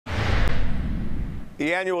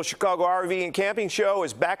The annual Chicago RV and Camping Show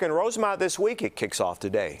is back in Rosemont this week. It kicks off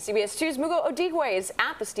today. CBS 2's Mugo Odigwe is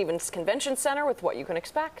at the Stevens Convention Center with what you can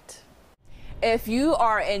expect. If you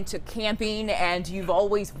are into camping and you've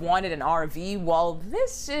always wanted an RV, well,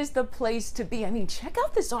 this is the place to be. I mean, check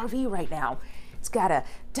out this RV right now. It's got a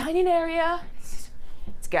dining area.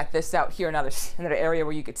 It's got this out here, another area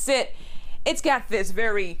where you could sit. It's got this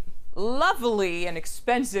very lovely and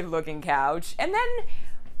expensive looking couch. And then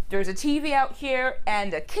there's a TV out here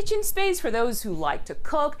and a kitchen space for those who like to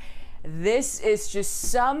cook. This is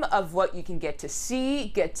just some of what you can get to see,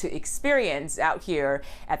 get to experience out here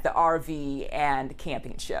at the RV and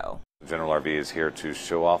Camping Show. General RV is here to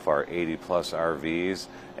show off our 80-plus RVs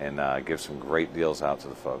and give some great deals out to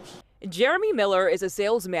the folks. Jeremy Miller is a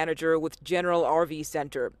sales manager with General RV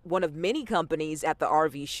Center, one of many companies at the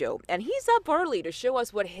RV show. And he's up early to show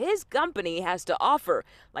us what his company has to offer,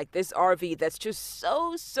 like this RV that's just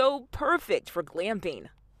so perfect for glamping.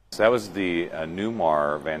 So that was the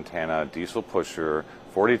Newmar Vantana diesel pusher,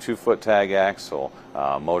 42-foot tag axle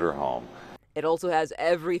motorhome. It also has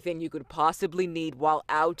everything you could possibly need while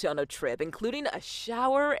out on a trip, including a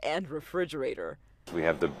shower and refrigerator. We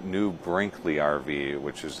have the new Brinkley RV,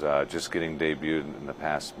 which is just getting debuted in the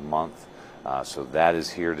past month. So that is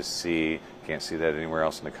here to see. Can't see that anywhere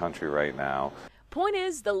else in the country right now. Point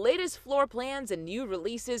is, the latest floor plans and new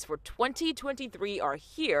releases for 2023 are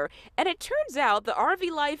here, and it turns out the RV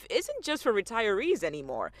life isn't just for retirees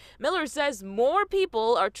anymore. Miller says more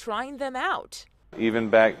people are trying them out. Even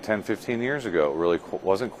back 10, 15 years ago, it really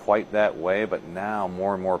wasn't quite that way, but now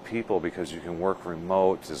more and more people, because you can work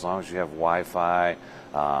remote as long as you have Wi-Fi,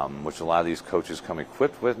 which a lot of these coaches come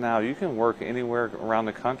equipped with now. You can work anywhere around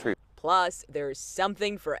the country. Plus, there's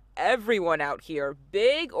something for everyone out here,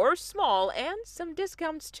 big or small, and some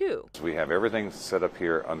discounts too. We have everything set up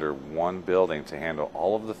here under one building to handle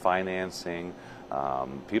all of the financing.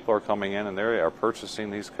 People are coming in and they are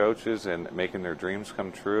purchasing these coaches and making their dreams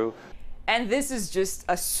come true. And this is just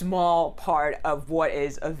a small part of what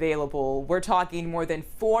is available. We're talking more than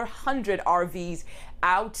 400 RVs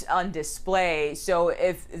out on display. So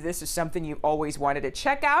if this is something you've always wanted to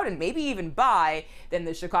check out and maybe even buy, then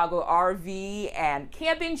the Chicago RV and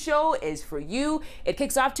Camping Show is for you. It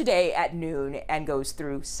kicks off today at noon and goes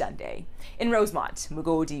through Sunday. In Rosemont,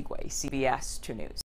 Mugo Odigwe, CBS 2 News.